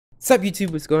Sup YouTube,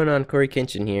 what's going on?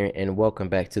 CoryxKenshin here, and welcome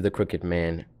back to the Crooked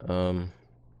Man.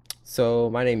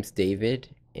 So my name's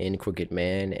David in Crooked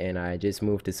Man, and I just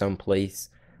moved to some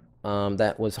place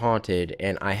that was haunted,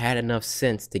 and I had enough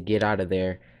sense to get out of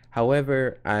there.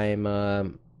 However, I'm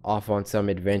off on some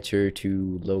adventure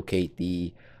to locate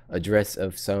the address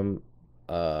of some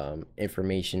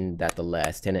information that the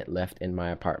last tenant left in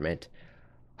my apartment.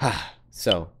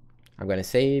 So I'm gonna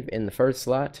save in the first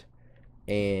slot,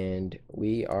 and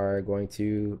we are going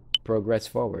to progress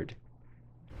forward.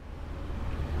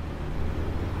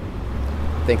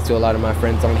 Thanks to a lot of my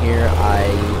friends on here, I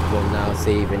will now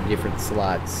save in different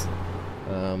slots.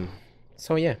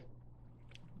 So yeah,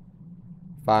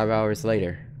 5 hours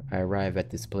later, I arrive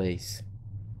at this place.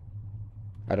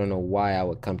 I don't know why I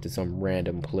would come to some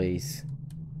random place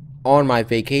on my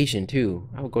vacation too.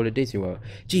 I would go to Disney World.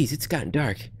 Jeez, it's gotten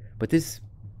dark, but this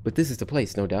is the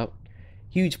place, no doubt.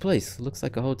 Huge place, looks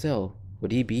like a hotel.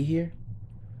 Would he be here?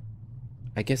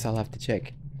 I guess I'll have to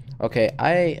check. Okay,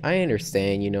 I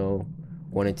understand,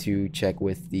 wanting to check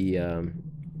with the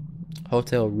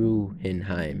Hotel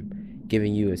Ruhenheim,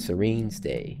 giving you a serene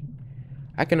stay.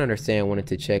 I can understand wanting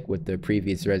to check with the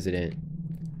previous resident,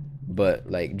 but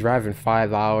like driving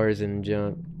 5 hours and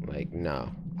junk, like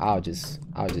no. I'll just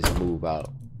move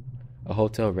out. A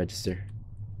hotel register.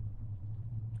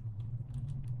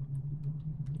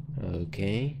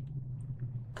 Okay.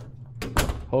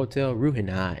 Hotel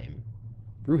Ruhenheim.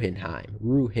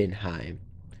 Ruhenheim.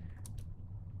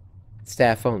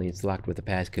 Staff only, it's locked with a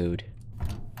passcode.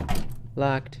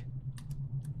 Locked.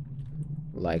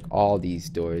 Like all these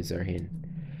doors are in.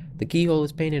 The keyhole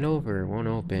is painted over, won't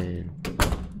open.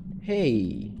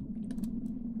 Hey.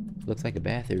 Looks like a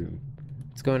bathroom.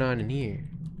 What's going on in here?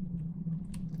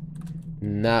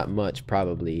 Not much,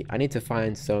 probably. I need to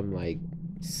find some, like,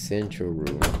 central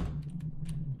room.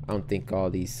 I don't think all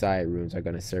these side rooms are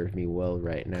gonna serve me well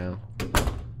right now.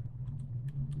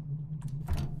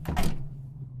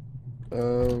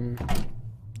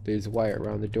 There's wire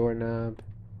around the doorknob.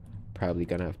 Probably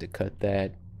gonna have to cut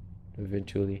that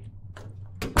eventually.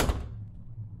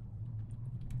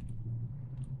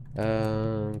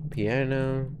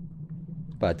 Piano.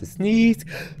 About to sneeze.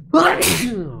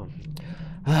 Excuse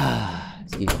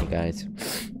me, guys.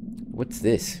 What's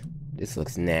this? This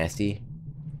looks nasty.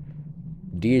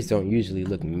 Deers don't usually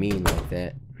look mean like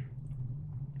that.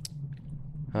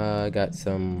 I got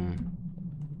some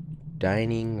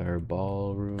dining or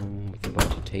ballroom with a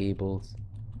bunch of tables.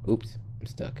 Oops, I'm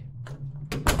stuck.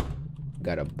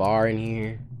 Got a bar in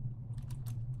here.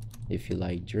 If you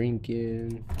like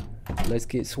drinking, let's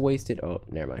get wasted. Oh,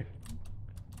 never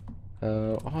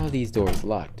mind. All these doors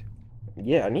locked.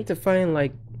 Yeah, I need to find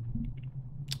I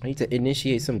need to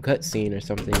initiate some cutscene or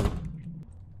something.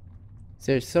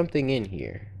 There's something in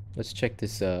here. Let's check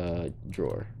this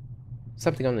drawer.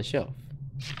 Something on the shelf.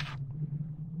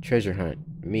 Treasure hunt.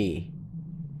 Me.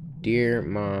 Dear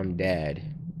Mom, Dad.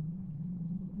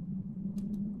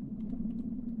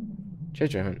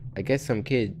 Treasure hunt. I guess some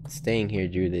kid staying here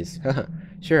drew this.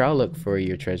 Sure, I'll look for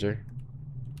your treasure.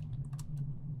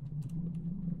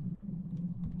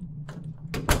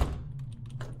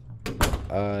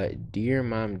 Dear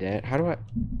Mom, Dad. How do I...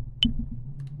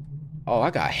 Oh,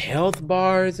 I got health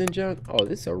bars and junk. Oh,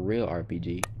 this is a real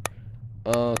RPG.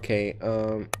 Okay,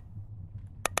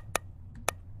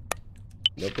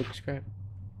 notebook scrap?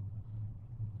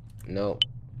 No.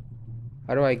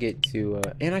 How do I get to,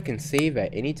 and I can save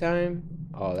at any time?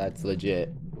 Oh, that's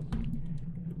legit.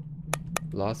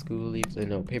 Law school leaves,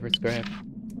 no, paper scrap.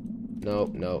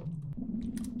 Nope, nope.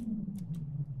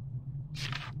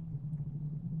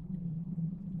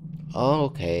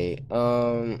 Okay,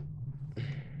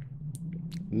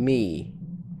 me.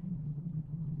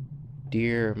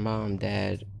 Dear Mom,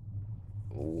 Dad.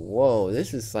 Whoa,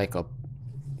 this is like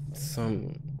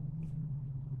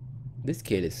this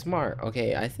kid is smart.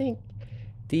 Okay, I think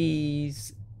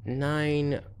these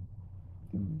 9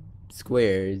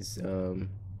 squares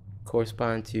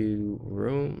correspond to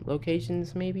room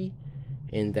locations, maybe,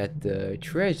 and that the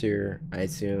treasure, I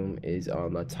assume, is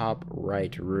on the top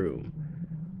right room.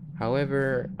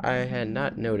 However, I had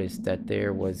not noticed that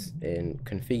there was a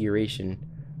configuration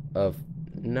of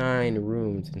 9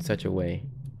 rooms in such a way.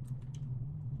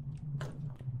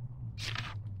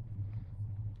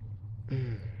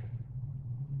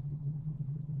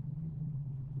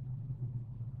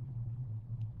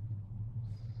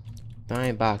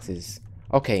 9 boxes.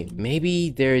 Okay,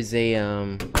 maybe there's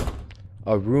a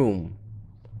room.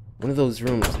 One of those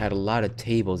rooms had a lot of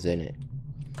tables in it.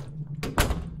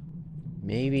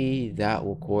 Maybe that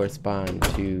will correspond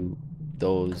to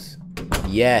those.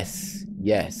 Yes,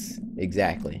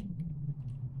 exactly.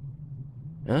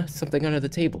 Huh? Something under the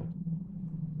table.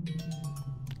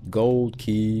 Gold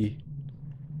key.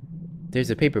 There's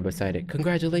a paper beside it.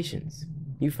 Congratulations.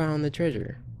 You found the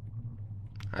treasure.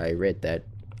 I read that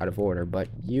out of order, but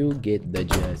you get the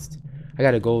gist. I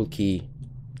got a gold key.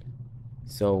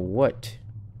 So what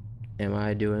am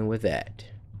I doing with that?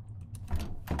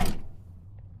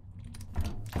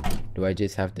 Do I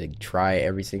just have to try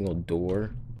every single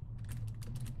door?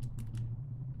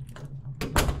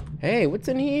 Hey, what's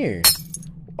in here?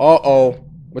 Uh-oh.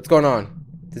 What's going on?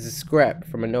 There's a scrap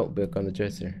from a notebook on the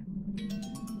dresser.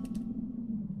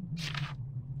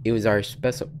 It was our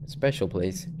special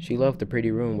place. She loved the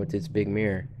pretty room with its big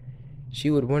mirror. She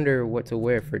would wonder what to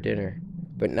wear for dinner.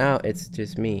 But now it's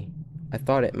just me. I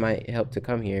thought it might help to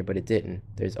come here, but it didn't.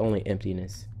 There's only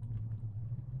emptiness.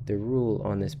 The rule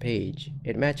on this page,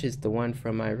 it matches the one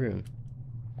from my room.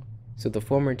 So the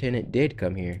former tenant did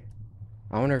come here.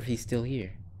 I wonder if he's still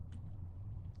here.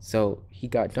 So he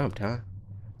got dumped, huh?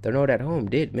 The note at home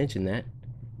did mention that.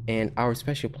 And our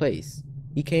special place.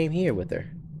 He came here with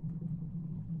her.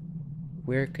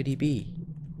 Where could he be?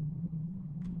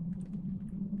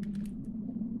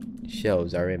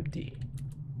 Shelves are empty.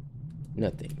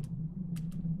 Nothing.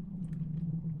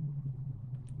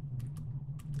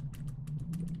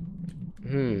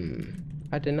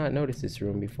 I did not notice this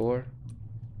room before.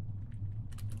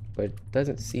 But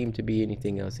doesn't seem to be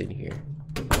anything else in here.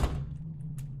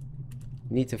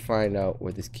 Need to find out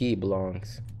where this key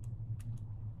belongs.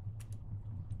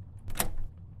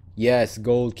 Yes,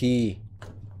 gold key.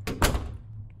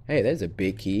 Hey, there's a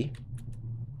big key.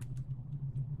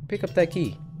 Pick up that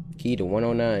key. Key to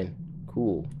 109.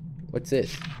 Cool. What's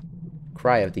this?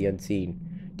 Cry of the unseen.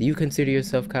 Do you consider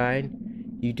yourself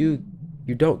kind? You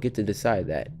don't get to decide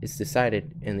that. It's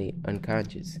decided in the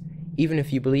unconscious. Even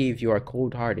if you believe you are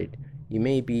cold-hearted, you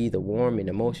may be the warm and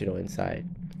emotional inside,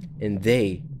 and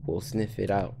they will sniff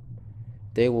it out.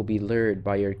 They will be lured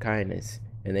by your kindness,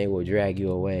 and they will drag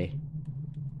you away.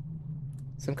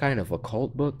 Some kind of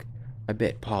occult book? I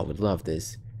bet Paul would love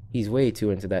this. He's way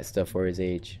too into that stuff for his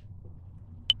age.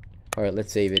 Alright,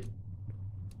 let's save it.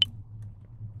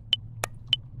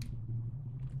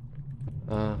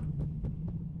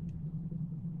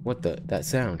 What that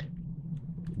sound?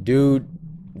 Dude,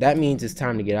 that means it's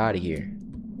time to get out of here.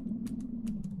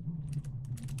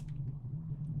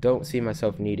 Don't see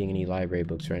myself needing any library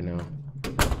books right now.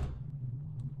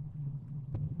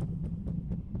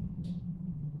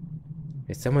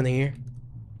 Is someone here?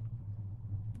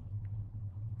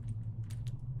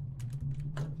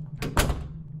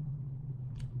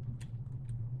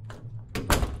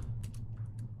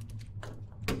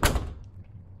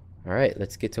 Alright,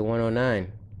 let's get to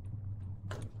 109.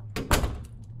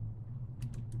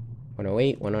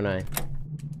 108, 109.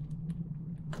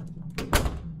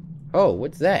 Oh,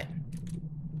 what's that?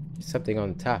 Something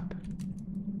on top.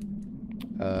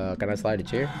 Can I slide a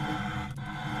chair?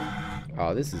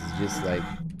 Oh, this is just like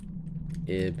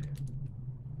ib.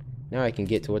 Now I can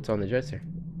get to what's on the dresser.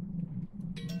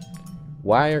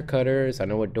 Wire cutters. I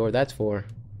know what door that's for.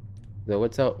 So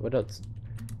what's up? What else?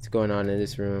 What's going on in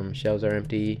this room? Shelves are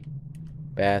empty.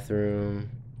 Bathroom.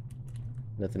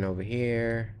 Nothing over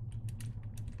here.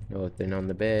 Nothing on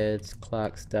the beds.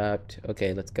 Clock stopped.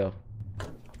 Okay, let's go.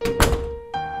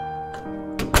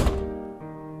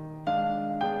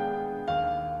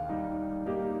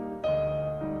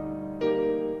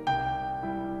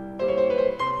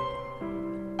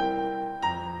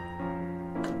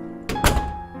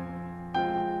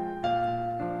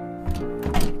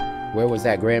 Where was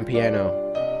that grand piano?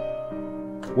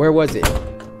 Where was it?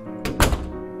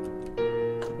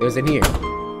 It was in here.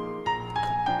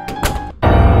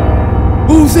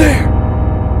 Who's there?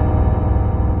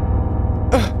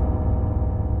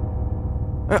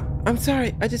 I'm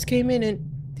sorry. I just came in and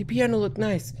the piano looked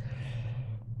nice.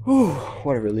 Whew,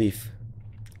 what a relief.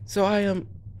 So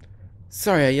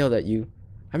sorry I yelled at you.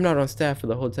 I'm not on staff for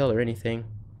the hotel or anything.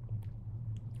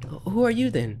 Who are you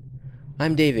then?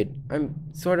 I'm David. I'm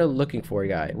sort of looking for a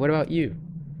guy. What about you?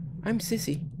 I'm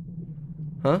Sissy.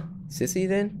 Huh? Sissy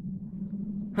then?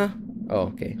 Huh? Oh,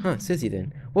 okay. Huh, Sissy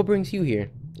then. What brings you here?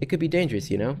 It could be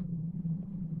dangerous, you know?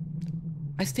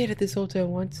 I stayed at this hotel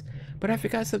once, but I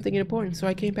forgot something important, so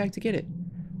I came back to get it.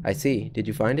 I see. Did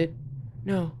you find it?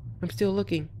 No, I'm still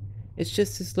looking. It's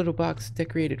just this little box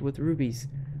decorated with rubies,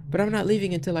 but I'm not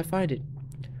leaving until I find it.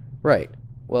 Right.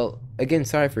 Well, again,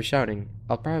 sorry for shouting.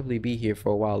 I'll probably be here for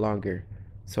a while longer,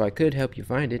 so I could help you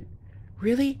find it.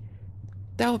 Really?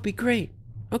 That would be great.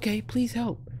 Okay, please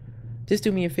help. Just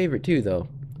do me a favor too, though.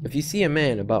 If you see a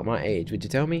man about my age, would you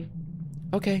tell me?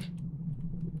 Okay.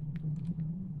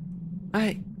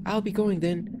 I'll be going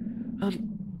then.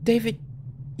 David,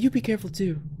 You be careful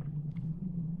too.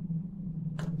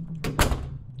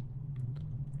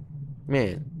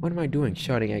 Man, what am I doing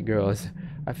shouting at girls?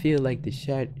 I feel like the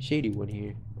shady one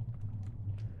here.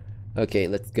 Okay,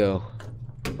 let's go.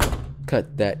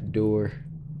 Cut that door.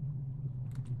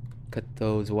 Cut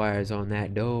those wires on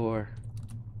that door.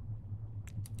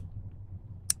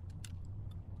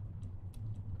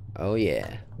 Oh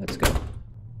yeah, let's go.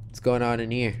 What's going on in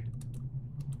here?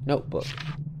 Notebook.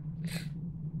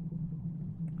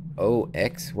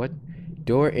 OX, what?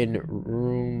 Door in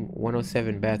room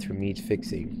 107 bathroom needs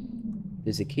fixing.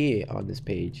 There's a key on this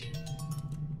page.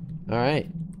 Alright,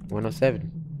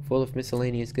 107. Full of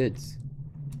miscellaneous goods.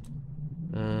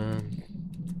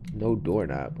 No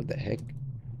doorknob. What the heck?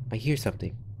 I hear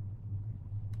something.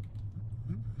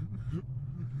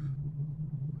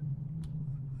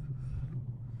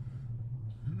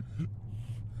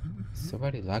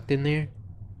 Somebody locked in there?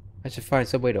 I should find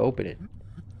some way to open it.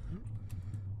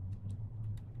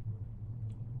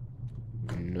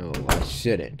 No, I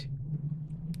shouldn't.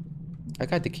 I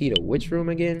got the key to which room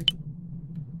again?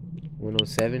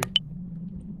 107.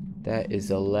 That is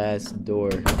the last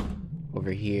door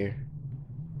over here.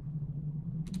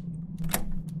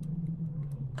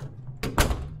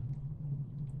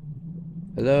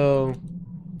 Hello?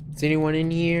 Is anyone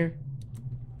in here?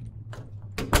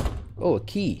 Oh, a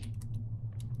key.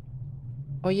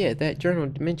 Oh yeah, that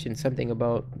journal mentioned something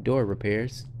about door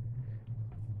repairs.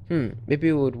 Maybe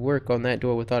it would work on that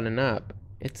door without a knob.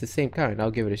 It's the same kind.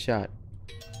 I'll give it a shot.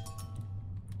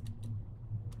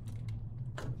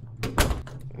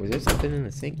 Was there something in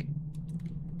the sink?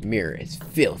 Mirror is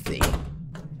filthy.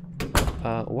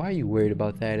 Why are you worried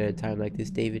about that at a time like this,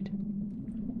 David?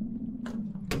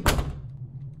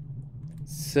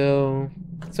 So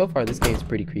far this game's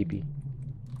pretty creepy.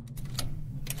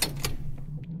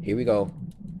 Here we go.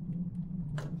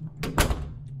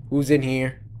 Who's in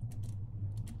here?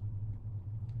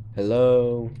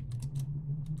 Hello?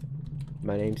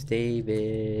 My name's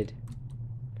David.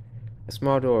 A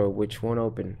small door which won't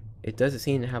open. It doesn't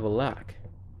seem to have a lock.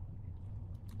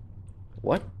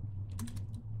 What?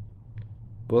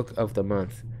 Book of the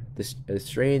month. The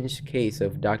strange case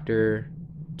of Dr.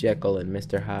 Jekyll and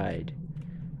Mr. Hyde.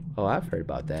 Oh, I've heard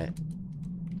about that.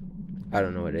 I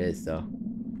don't know what it is though.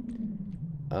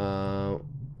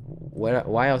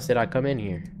 Why else did I come in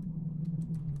here?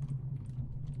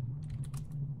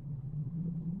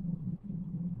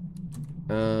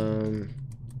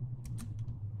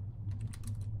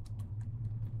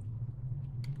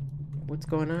 What's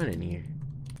going on in here?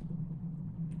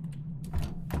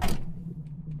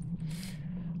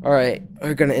 Alright,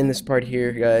 we're gonna end this part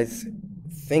here, guys.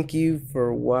 Thank you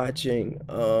for watching.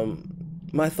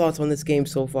 My thoughts on this game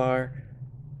so far.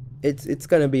 It's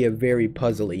gonna be a very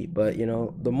puzzly, but you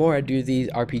know, the more I do these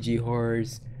RPG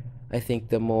horrors, I think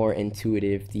the more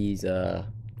intuitive these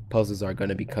puzzles are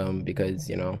gonna become, because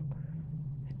you know,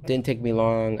 it didn't take me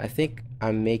long. I think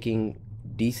I'm making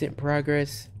decent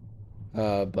progress,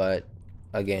 but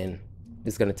again,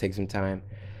 it's gonna take some time.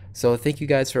 So thank you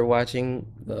guys for watching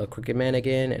Crooked Man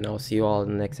again, and I'll see you all in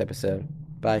the next episode.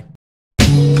 Bye.